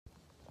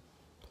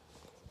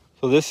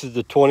So this is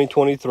the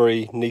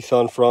 2023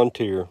 Nissan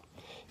Frontier.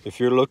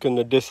 If you're looking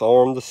to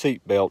disarm the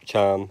seatbelt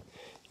chime,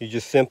 you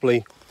just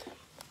simply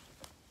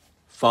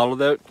follow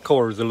that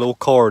cord. There's a little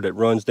cord that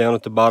runs down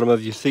at the bottom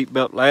of your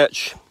seatbelt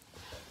latch.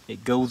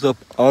 It goes up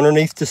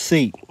underneath the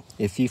seat.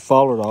 If you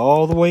follow it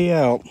all the way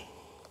out,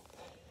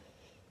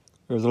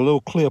 there's a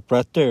little clip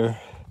right there.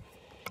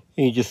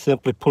 And you just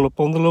simply pull up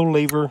on the little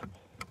lever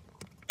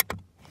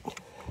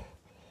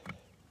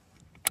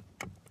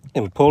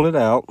and pull it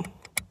out.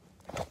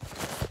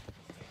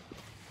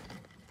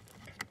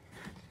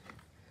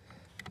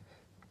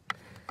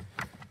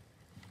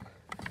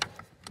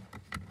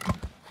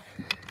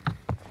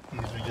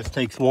 Usually just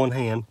takes one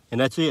hand,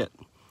 and that's it.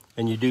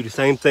 And you do the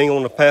same thing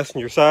on the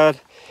passenger side,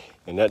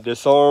 and that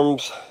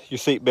disarms your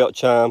seatbelt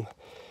chime.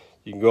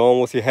 You can go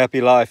on with your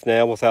happy life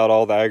now without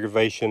all the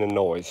aggravation and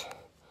noise.